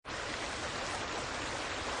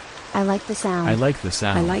I like the sound. I like the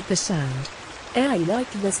sound. I like the sound. I like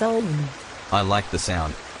the sound. I like the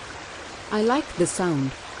sound. I like the sound.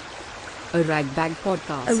 A Ragbag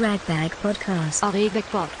Podcast. A Ragbag Podcast. A Ragbag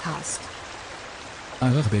Podcast.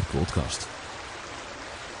 Een Ragbag Podcast.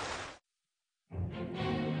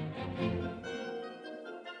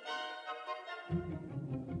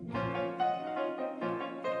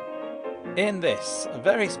 In this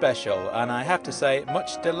very special, and I have to say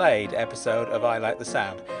much delayed episode of I Like the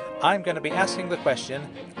Sound, I'm going to be asking the question,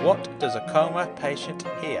 what does a coma patient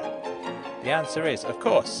hear? The answer is, of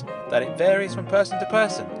course, that it varies from person to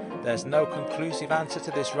person. There's no conclusive answer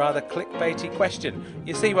to this rather clickbaity question.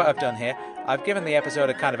 You see what I've done here? I've given the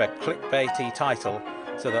episode a kind of a clickbaity title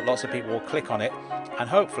so that lots of people will click on it, and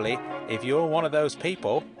hopefully, if you're one of those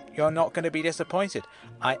people, you're not going to be disappointed.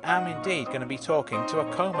 I am indeed going to be talking to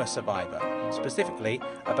a coma survivor, specifically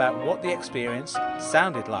about what the experience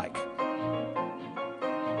sounded like.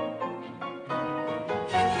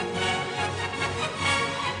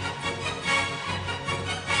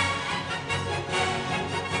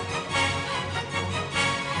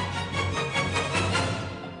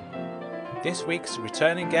 This week's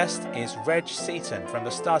returning guest is Reg Seaton from the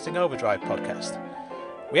Starting Overdrive podcast.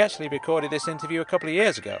 We actually recorded this interview a couple of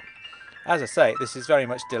years ago. As I say, this is very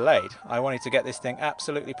much delayed. I wanted to get this thing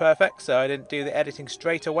absolutely perfect, so I didn't do the editing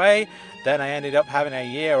straight away. Then I ended up having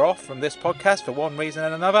a year off from this podcast for one reason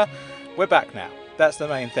and another. We're back now. That's the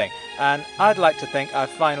main thing. And I'd like to think I've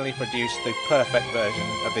finally produced the perfect version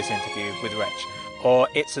of this interview with Reg. Or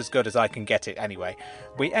it's as good as I can get it anyway.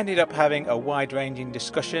 We ended up having a wide-ranging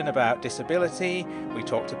discussion about disability, we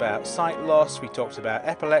talked about sight loss, we talked about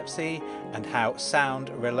epilepsy, and how sound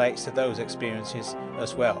relates to those experiences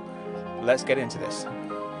as well. Let's get into this.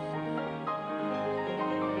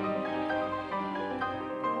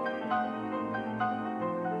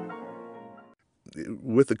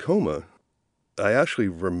 With the coma, I actually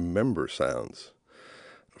remember sounds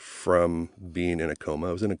from being in a coma.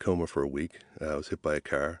 I was in a coma for a week. I was hit by a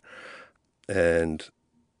car. And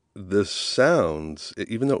the sounds,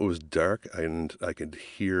 even though it was dark and I could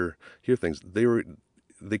hear things,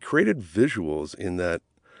 they created visuals in that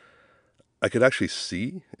I could actually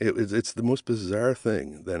see. It's the most bizarre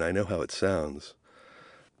thing. Then I know how it sounds.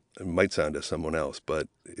 It might sound to someone else, but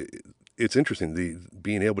it's interesting.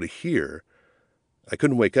 Being able to hear, I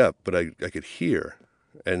couldn't wake up, but I could hear,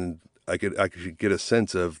 and I could get a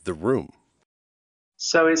sense of the room.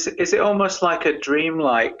 So is it almost like a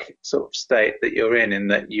dreamlike sort of state that you're in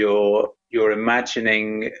that you're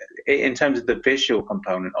imagining, in terms of the visual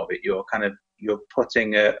component of it, you're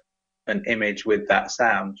putting an image with that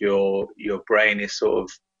sound. Your brain is sort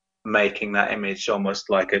of making that image almost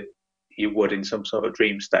like you would in some sort of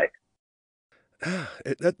dream state.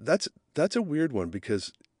 That's a weird one,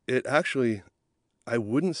 because it actually, I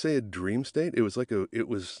wouldn't say a dream state. It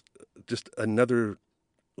was just another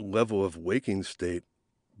level of waking state.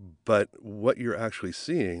 But what you're actually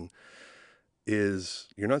seeing is,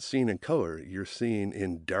 you're not seeing in color, you're seeing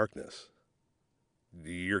in darkness.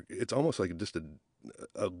 It's almost like just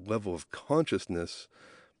a level of consciousness,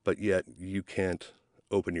 but yet you can't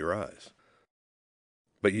open your eyes.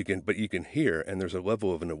 But you can hear, and there's a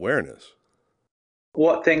level of an awareness.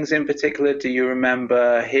 What things in particular do you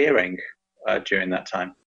remember hearing during that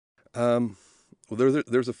time? Well,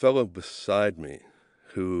 there's a fellow beside me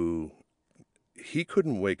who, he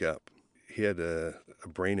couldn't wake up. He had a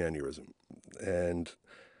brain aneurysm, and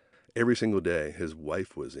every single day his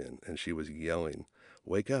wife was in, and she was yelling,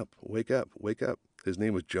 "Wake up, wake up, wake up." His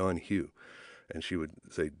name was John Hugh, and she would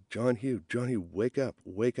say, John Hugh, wake up,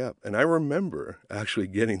 wake up." And I remember actually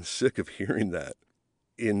getting sick of hearing that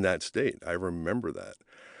in that state. I remember that.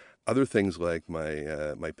 Other things like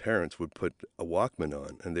my parents would put a Walkman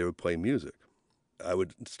on, and they would play music. I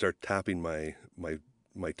would start tapping my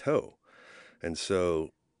toe. And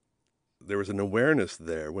so there was an awareness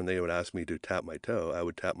there. When they would ask me to tap my toe, I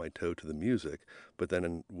would tap my toe to the music. But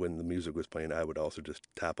then when the music was playing, I would also just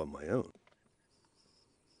tap on my own.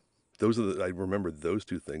 I remember those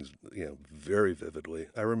two things, very vividly.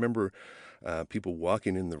 I remember people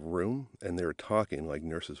walking in the room, and they were talking like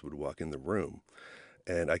nurses would walk in the room.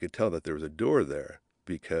 And I could tell that there was a door there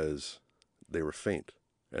because they were faint.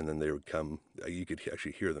 And then they would come, you could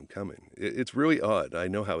actually hear them coming. It's really odd. I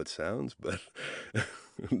know how it sounds, but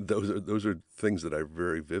those are things that I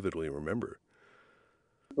very vividly remember.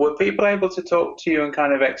 Were people able to talk to you and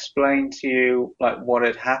kind of explain to you like what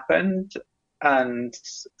had happened and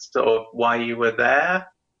sort of why you were there?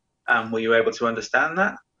 Were you able to understand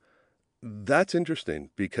that? That's interesting,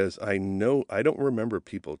 because I don't remember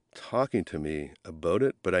people talking to me about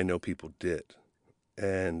it, but I know people did.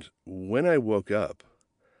 And when I woke up,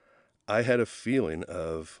 I had a feeling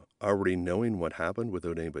of already knowing what happened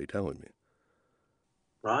without anybody telling me.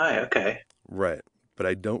 Right. Okay. Right. But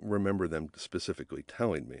I don't remember them specifically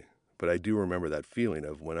telling me. But I do remember that feeling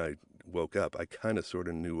of when I woke up, I kind of sort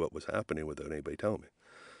of knew what was happening without anybody telling me.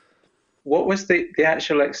 What was the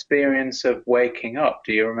actual experience of waking up?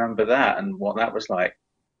 Do you remember that and what that was like?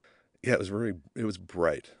 Yeah, it was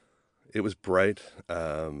bright. It was bright.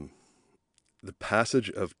 The passage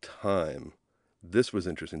of time, this was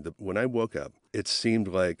interesting. When I woke up, it seemed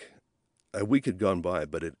like a week had gone by,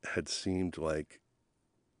 but it had seemed like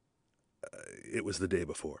it was the day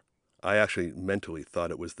before. I actually mentally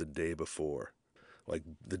thought it was the day before, like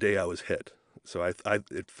the day I was hit. So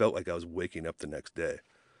it felt like I was waking up the next day.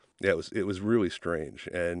 Yeah, it was really strange,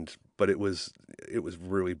 but it was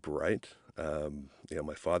really bright. I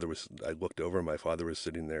looked over, and my father was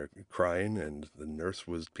sitting there crying, and the nurse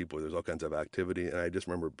was there was all kinds of activity, and I just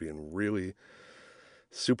remember being really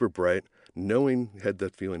super bright, had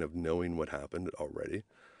that feeling of knowing what happened already.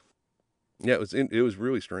 Yeah, it was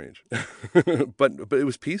really strange, but it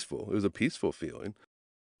was peaceful. It was a peaceful feeling.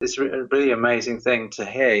 It's a really amazing thing to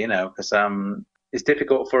hear, because it's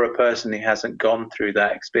difficult for a person who hasn't gone through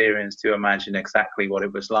that experience to imagine exactly what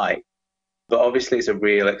it was like. But obviously, it's a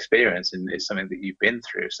real experience and it's something that you've been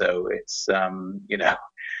through. So it's,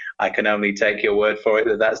 I can only take your word for it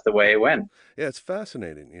that that's the way it went. Yeah, it's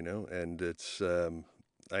fascinating, and it's,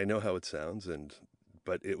 I know how it sounds,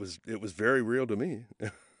 but it was very real to me.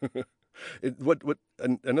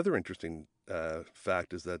 Another interesting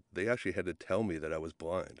fact is that they actually had to tell me that I was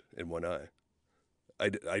blind in one eye. I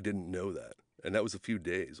didn't know that, and that was a few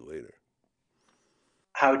days later.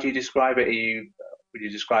 How do you describe it? Would you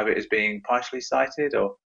describe it as being partially sighted,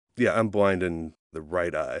 or? Yeah, I'm blind in the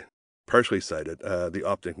right eye, partially sighted. The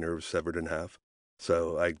optic nerve severed in half,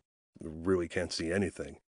 so I really can't see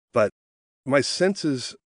anything. But my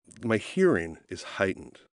senses, my hearing is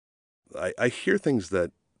heightened. I hear things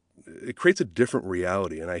that it creates a different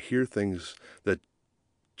reality, and I hear things that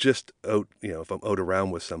just out, if I'm out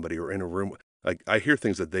around with somebody or in a room, I hear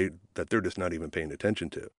things that they're just not even paying attention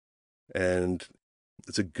to, and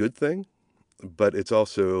it's a good thing, but it's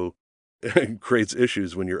also it creates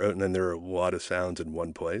issues when you're out and then there are a lot of sounds in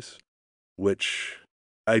one place, which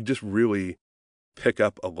I just really pick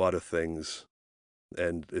up a lot of things,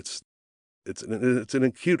 and it's an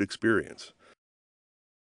acute experience.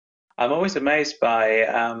 I'm always amazed by,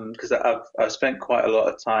 because I've spent quite a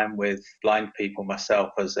lot of time with blind people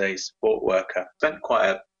myself as a support worker. Spent quite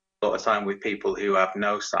a lot of time with people who have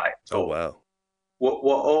no sight. Oh, wow. What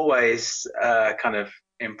always kind of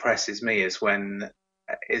impresses me is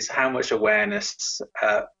how much awareness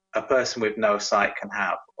a person with no sight can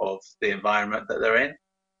have of the environment that they're in.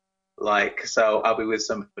 Like, so I'll be with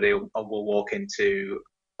somebody and we'll walk into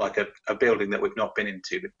like a building that we've not been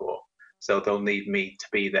into before. So they'll need me to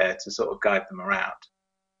be there to sort of guide them around.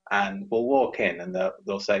 And we'll walk in and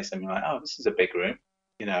they'll say something like, oh, this is a big room,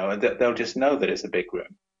 and they'll just know that it's a big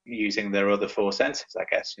room using their other four senses, I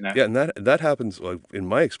guess, Yeah, and that happens, like, in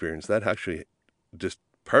my experience, that actually just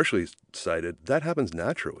partially sighted, that happens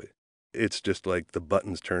naturally. It's just like the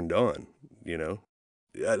button's turned on, Yeah,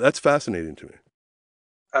 that's fascinating to me.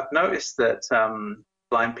 I've noticed that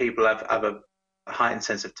blind people have a heightened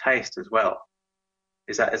sense of taste as well.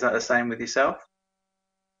 Is that the same with yourself?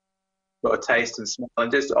 Got a taste and smell,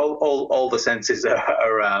 and just all the senses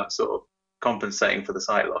are sort of compensating for the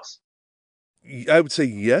sight loss. I would say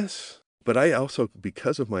yes, but I also,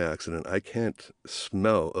 because of my accident, I can't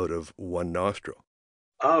smell out of one nostril.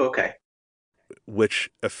 Oh, okay.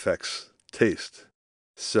 Which affects taste.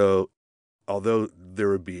 So although there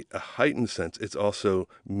would be a heightened sense, it's also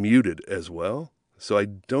muted as well. So I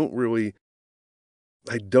don't really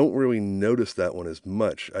notice that one as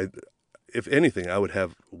much. If anything, I would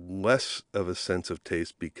have less of a sense of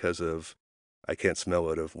taste because of I can't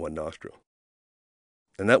smell out of one nostril.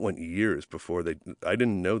 And that went years before I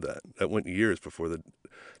didn't know that. That went years before the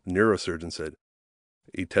neurosurgeon said,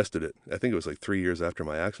 he tested it. I think it was like 3 years after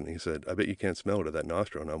my accident. He said, I bet you can't smell it out of that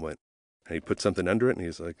nostril. And I went, and he put something under it, and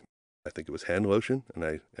he's like, I think it was hand lotion. And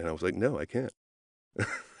I was like, no, I can't.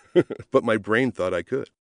 But my brain thought I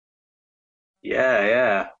could.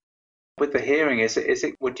 Yeah. With the hearing, is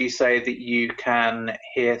it? Would you say that you can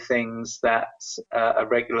hear things that a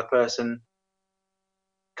regular person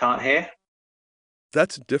can't hear?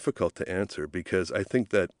 That's difficult to answer because I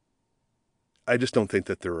just don't think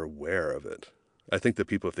that they're aware of it. I think that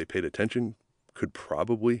people, if they paid attention, could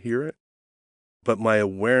probably hear it. But my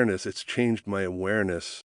awareness, it's changed my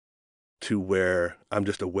awareness to where I'm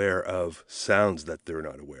just aware of sounds that they're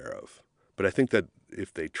not aware of. But I think that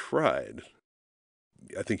if they tried,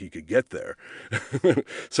 I think you could get there.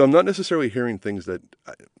 So I'm not necessarily hearing things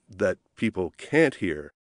that people can't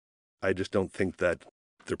hear. I just don't think that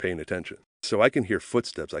they're paying attention. So I can hear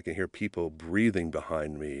footsteps. I can hear people breathing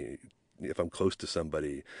behind me if I'm close to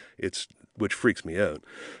somebody, which freaks me out.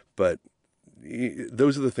 But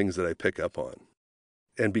those are the things that I pick up on.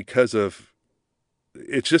 And because of,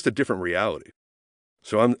 it's just a different reality.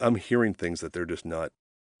 So I'm hearing things that they're just not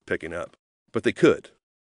picking up. But they could.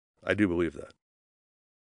 I do believe that.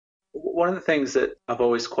 One of the things that I've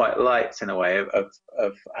always quite liked in a way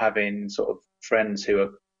of having sort of friends who are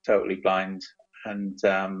totally blind and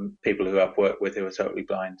people who I've worked with who are totally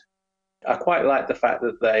blind. I quite like the fact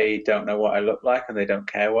that they don't know what I look like and they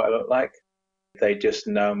don't care what I look like. They just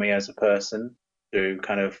know me as a person through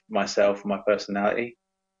kind of myself and my personality.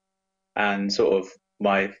 And sort of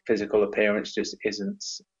my physical appearance just isn't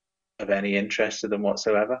of any interest to them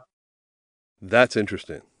whatsoever. That's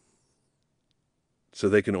interesting. So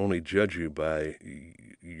they can only judge you by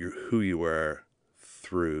who you are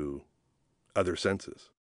through other senses.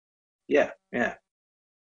 Yeah.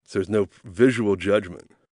 So there's no visual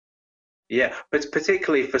judgment. Yeah, but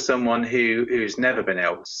particularly for someone who's never been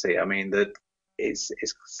able to see. I mean, that it's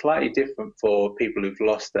slightly different for people who've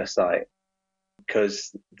lost their sight,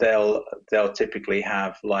 because they'll typically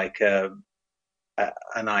have like an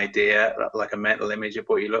idea, like a mental image of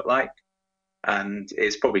what you look like, and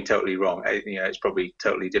it's probably totally wrong. It's probably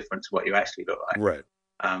totally different to what you actually look like. Right.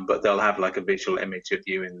 But they'll have like a visual image of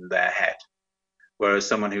you in their head, whereas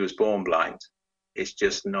someone who was born blind, it's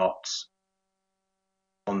just not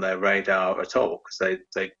on their radar at all, because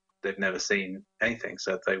they've never seen anything,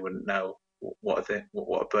 so they wouldn't know what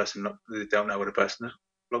a person. They don't know what a person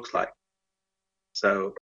looks like.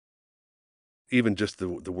 So even just the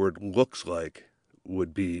word "looks like"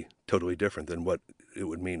 would be totally different than what it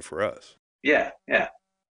would mean for us. Yeah.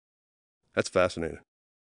 That's fascinating.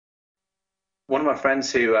 One of my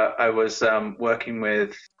friends who I was working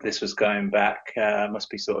with, this was going back, must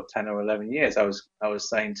be sort of 10 or 11 years. I was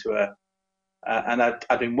saying to her, and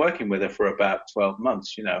I'd been working with her for about 12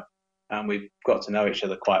 months, and we've got to know each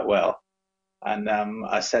other quite well. And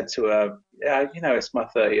I said to her, yeah, it's my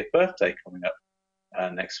 30th birthday coming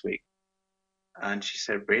up next week. And she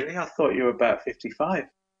said, really? I thought you were about 55.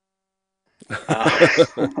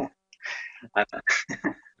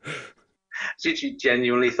 She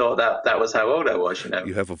genuinely thought that was how old I was,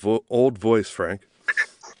 You have a old voice, Frank.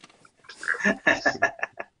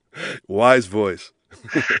 Wise voice.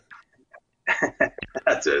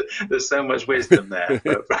 There's so much wisdom there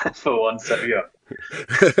for one so young.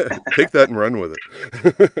 Take that and run with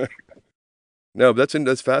it. No,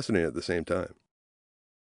 that's fascinating at the same time.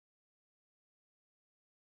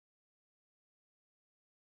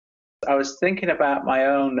 I was thinking about my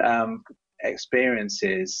own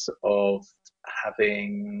experiences of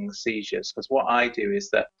having seizures, because what I do is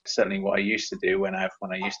that, certainly what I used to do when I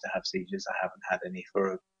used to have seizures, I haven't had any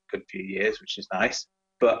for a good few years, which is nice.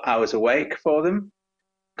 But I was awake for them,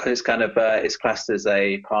 because it's kind of it's classed as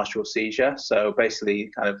a partial seizure. So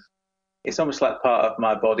basically, kind of, it's almost like part of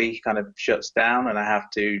my body kind of shuts down, and I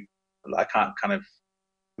can't kind of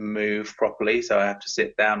move properly, so I have to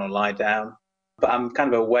sit down or lie down. But I'm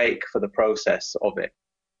kind of awake for the process of it,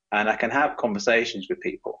 and I can have conversations with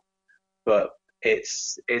people. But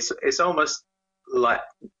it's almost like,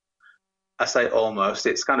 I say almost,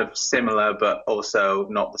 it's kind of similar, but also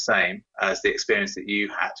not the same as the experience that you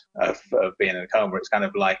had of being in a coma. It's kind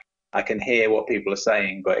of like I can hear what people are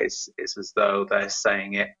saying, but it's as though they're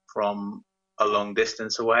saying it from a long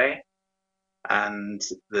distance away, and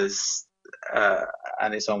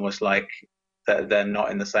and it's almost like they're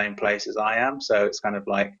not in the same place as I am. So it's kind of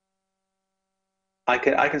like I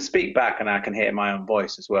can speak back and I can hear my own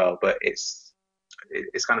voice as well, but it's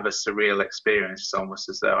kind of a surreal experience. It's almost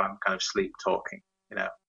as though I'm kind of sleep talking,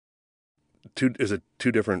 Is it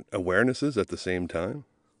two different awarenesses at the same time?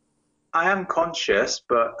 I am conscious,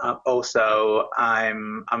 but also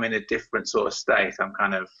I'm in a different sort of state. I'm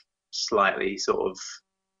kind of slightly sort of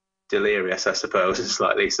delirious, I suppose, and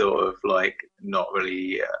slightly sort of like not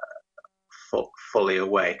really fully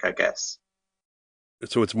awake, I guess.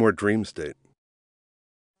 So it's more dream state.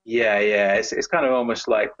 Yeah. It's kind of almost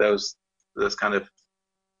like those kind of,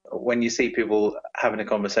 when you see people having a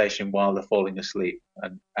conversation while they're falling asleep,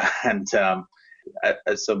 and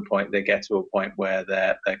at some point they get to a point where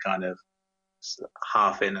they're kind of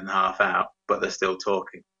half in and half out, but they're still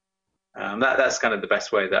talking. That's kind of the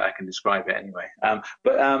best way that I can describe it, anyway. I'm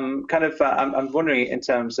wondering, in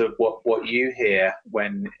terms of what you hear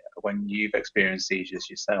when you've experienced seizures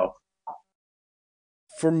yourself.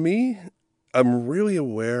 For me, I'm really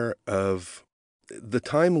aware of the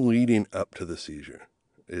time leading up to the seizure.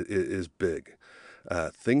 is big.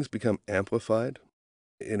 Things become amplified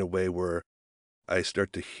in a way where I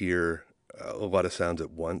start to hear a lot of sounds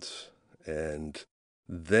at once, and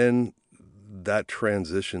then that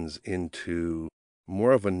transitions into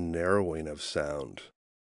more of a narrowing of sound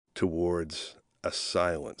towards a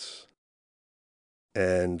silence.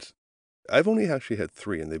 And I've only actually had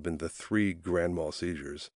 3, and they've been the 3 grand mal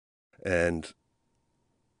seizures. And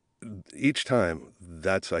each time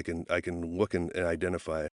I can look and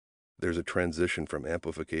identify there's a transition from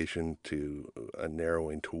amplification to a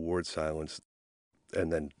narrowing towards silence,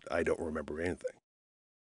 and then I don't remember anything.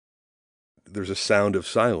 There's a sound of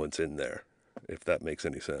silence in there, if that makes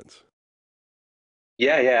any sense.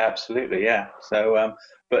 Yeah, absolutely, yeah. So,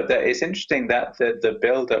 it's interesting that the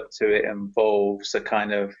build up to it involves a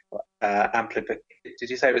kind of amplification. Did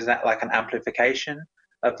you say it was that like an amplification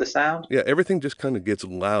of the sound? Yeah, everything just kind of gets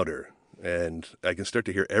louder, and I can start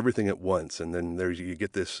to hear everything at once, and then you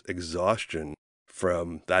get this exhaustion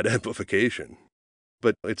from that amplification.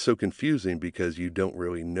 But it's so confusing because you don't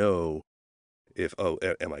really know if,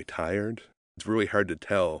 am I tired? It's really hard to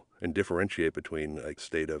tell and differentiate between like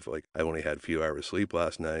state of like, I only had a few hours sleep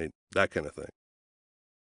last night, that kind of thing.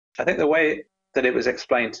 I think the way that it was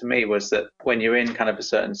explained to me was that when you're in kind of a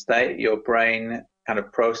certain state, your brain kind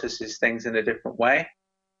of processes things in a different way.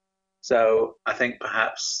 So I think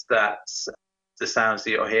perhaps that the sounds that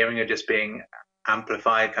you're hearing are just being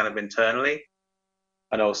amplified kind of internally,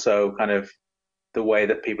 and also kind of the way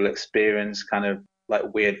that people experience kind of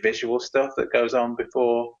like weird visual stuff that goes on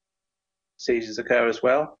before seizures occur as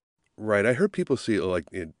well. Right. I heard people see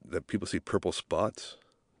that people see purple spots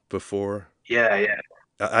before. Yeah.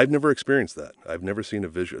 I've never experienced that. I've never seen a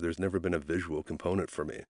visual. There's never been a visual component for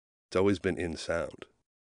me. It's always been in sound.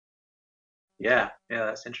 Yeah,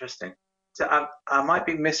 that's interesting. So I might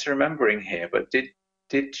be misremembering here, but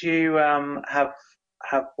did you have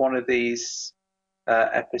one of these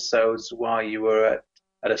episodes while you were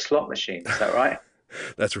at a slot machine? Is that right?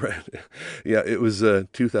 That's right. Yeah, it was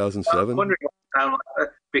 2007. I was wondering what it sounded like,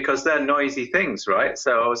 because they're noisy things, right?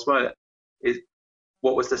 So I was wondering,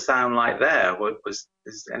 what was the sound like there? Is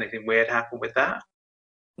anything weird happen with that?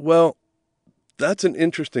 Well, that's an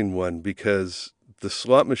interesting one because the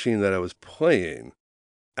slot machine that I was playing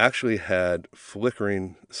actually had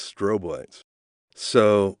flickering strobe lights.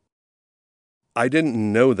 So I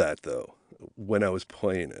didn't know that, though, when I was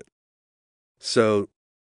playing it. So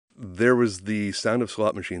there was the sound of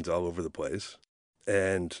slot machines all over the place.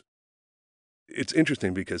 And it's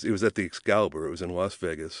interesting because it was at the Excalibur. It was in Las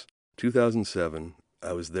Vegas, 2007.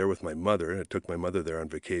 I was there with my mother. I took my mother there on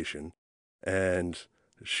vacation. And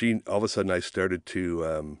all of a sudden, I started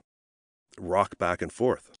to rock back and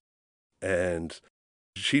forth. And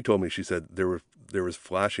she told me, she said there was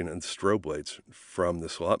flashing and strobe lights from the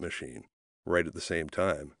slot machine right at the same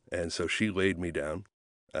time. And so she laid me down,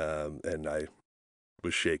 and I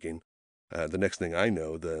was shaking. The next thing I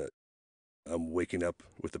know, I'm waking up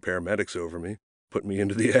with the paramedics over me, put me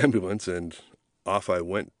into the ambulance, and off I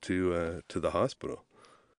went to the hospital.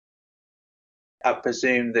 I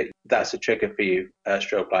presume that's a trigger for you,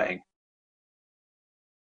 strobe lighting.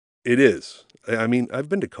 It is. I mean, I've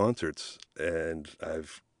been to concerts and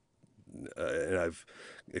I've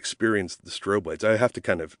experienced the strobe lights. I have to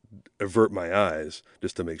kind of avert my eyes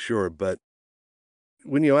just to make sure. But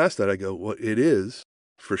when you ask that, I go, well, it is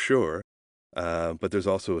for sure. But there's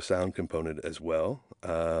also a sound component as well.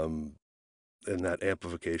 And that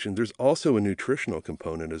amplification. There's also a nutritional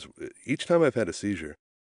component. Each time I've had a seizure,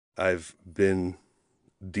 I've been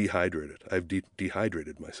dehydrated. I've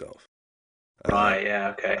dehydrated myself. Right. Yeah.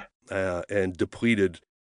 Okay. And depleted,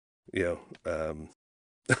 it's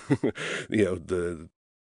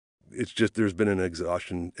just, there's been an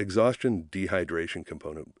exhaustion, dehydration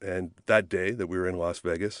component. And that day that we were in Las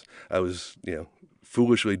Vegas, I was,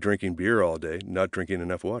 foolishly drinking beer all day, not drinking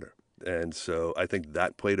enough water. And so I think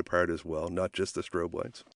that played a part as well, not just the strobe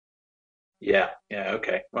lights. Yeah.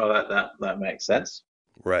 Okay. Well, that makes sense.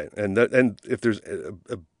 Right. And if there's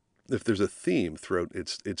a theme throughout,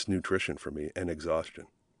 it's nutrition for me, and exhaustion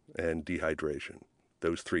and dehydration,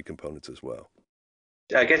 those 3 components as well.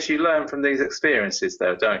 I guess you learn from these experiences,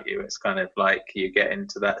 though, don't you? It's kind of like you get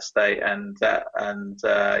into that state and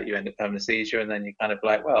you end up having a seizure, and then you're kind of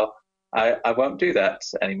like, well, I won't do that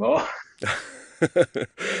anymore.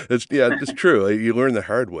 It's true. You learn the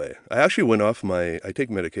hard way. I actually went off I take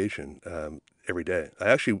medication every day.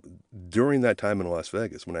 During that time in Las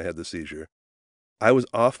Vegas, when I had the seizure, I was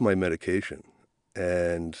off my medication,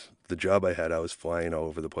 and the job I had, I was flying all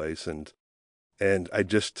over the place, and I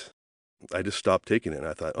just stopped taking it. And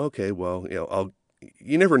I thought, okay, well,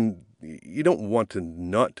 you don't want to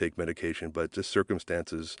not take medication, but just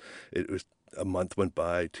circumstances, it was a month went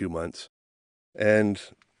by, 2 months. And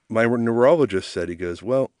my neurologist said, he goes,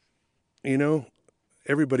 well,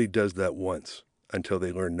 everybody does that once until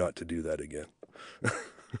they learn not to do that again.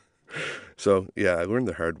 So, yeah, I learned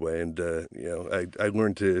the hard way. And, I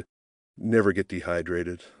learned to never get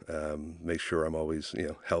dehydrated, make sure I'm always,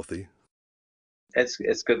 healthy.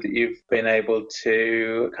 It's good that you've been able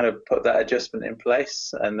to kind of put that adjustment in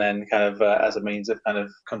place, and then kind of as a means of kind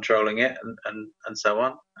of controlling it and so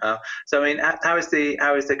on. So I mean, how is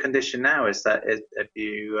the condition now? Have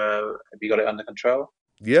you got it under control?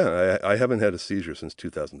 Yeah, I haven't had a seizure since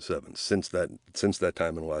 2007. Since that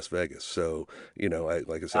time in Las Vegas. So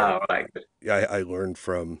like I said, oh, right. I learned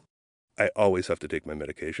from. I always have to take my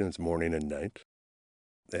medication. It's morning and night,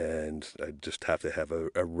 and I just have to have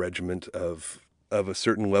a regiment of a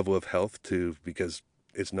certain level of health because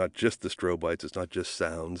it's not just the strobe lights, it's not just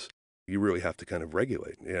sounds. You really have to kind of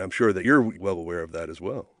regulate. And I'm sure that you're well aware of that as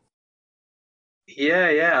well.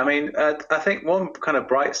 Yeah. I mean, I think one kind of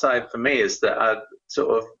bright side for me is that I'm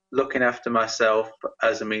sort of looking after myself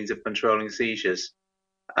as a means of controlling seizures,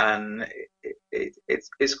 and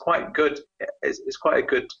it's quite good. It's quite a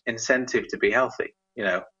good incentive to be healthy,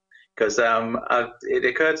 because it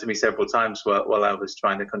occurred to me several times while I was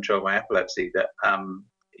trying to control my epilepsy that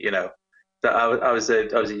that I was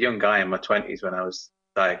a young guy in my 20s when I was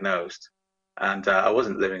diagnosed, and I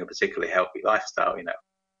wasn't living a particularly healthy lifestyle.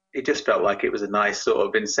 It just felt like it was a nice sort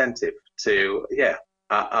of incentive to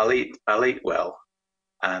I'll eat well,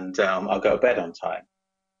 and I'll go to bed on time,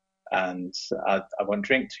 and I won't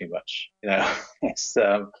drink too much. It's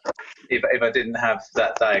if I didn't have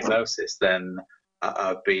that diagnosis, then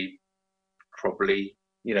I'd be probably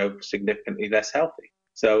significantly less healthy.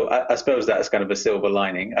 So I suppose that's kind of a silver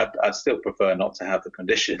lining. I'd still prefer not to have the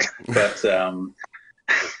condition, but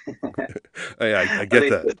I get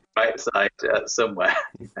that. Right side somewhere.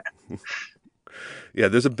 Yeah,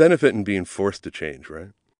 there's a benefit in being forced to change, right?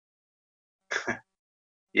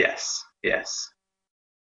 Yes.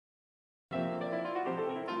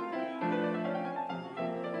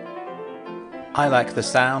 I Like the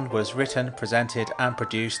Sound was written, presented and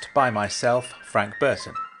produced by myself, Frank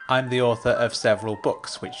Burton. I'm the author of several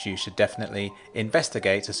books, which you should definitely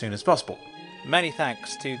investigate as soon as possible. Many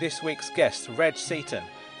thanks to this week's guest, Reg Seaton.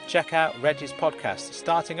 Check out Reg's podcast,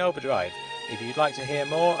 Starting Overdrive, if you'd like to hear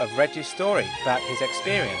more of Reg's story about his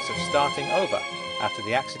experience of starting over after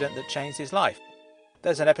the accident that changed his life.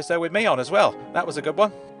 There's an episode with me on as well. That was a good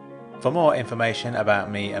one. For more information about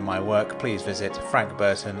me and my work, please visit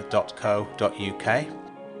frankburton.co.uk.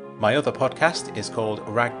 My other podcast is called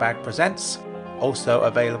Ragbag Presents. Also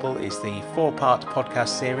available is the 4-part podcast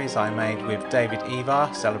series I made with David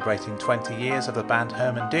Evar, celebrating 20 years of the band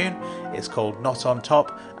Herman Doon. It's called Not on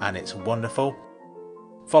Top, and it's wonderful.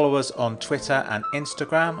 Follow us on Twitter and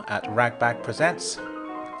Instagram at Ragbag Presents.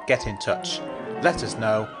 Get in touch. Let us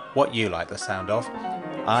know what you like the sound of.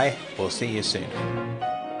 I will see you soon.